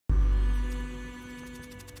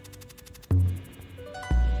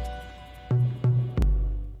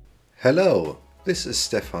Hello, this is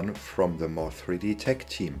Stefan from the More3D Tech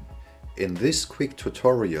team. In this quick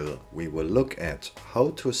tutorial we will look at how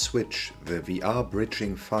to switch the VR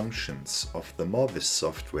bridging functions of the moreViz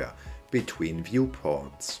software between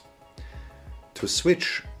viewports. To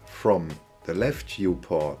switch from the left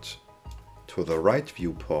viewport to the right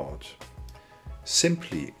viewport,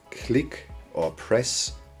 simply click or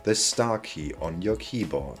press the star key on your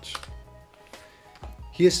keyboard.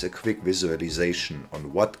 Here's a quick visualization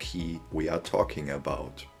on what key we are talking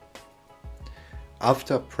about.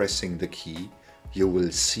 After pressing the key, you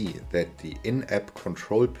will see that the in-app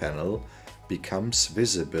control panel becomes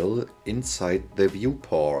visible inside the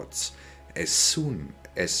viewports as soon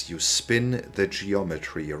as you spin the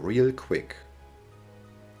geometry real quick.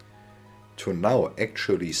 To now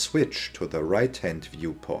actually switch to the right-hand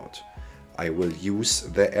viewport, I will use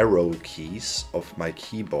the arrow keys of my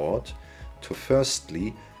keyboard to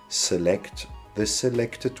firstly select the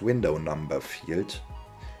selected window number field.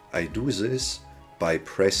 I do this by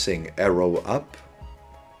pressing arrow up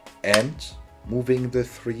and moving the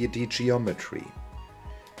 3D geometry.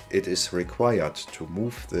 It is required to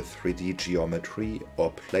move the 3D geometry or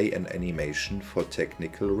play an animation for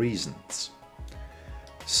technical reasons.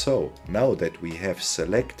 So now that we have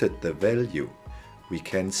selected the value, we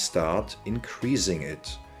can start increasing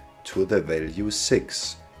it to the value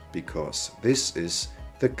 6. Because this is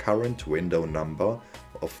the current window number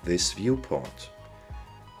of this viewport.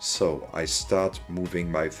 So I start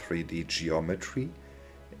moving my 3D geometry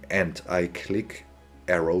and I click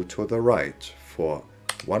arrow to the right for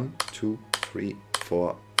 1, 2, 3,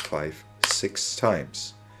 4, 5, 6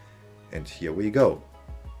 times. And here we go.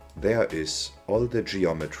 There is all the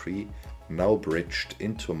geometry now bridged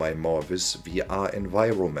into my moreViz VR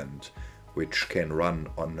environment, which can run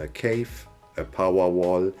on a cave, a power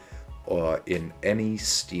wall, or in any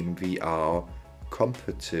SteamVR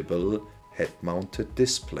compatible head-mounted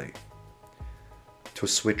display. To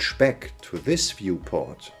switch back to this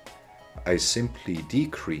viewport, I simply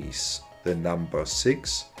decrease the number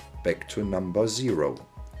 6 back to number 0.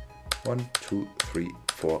 1, 2, 3,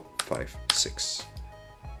 4, 5, 6.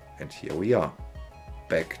 And here we are,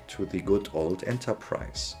 back to the good old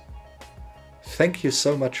Enterprise. Thank you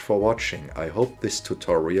so much for watching. I hope this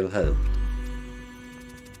tutorial helped.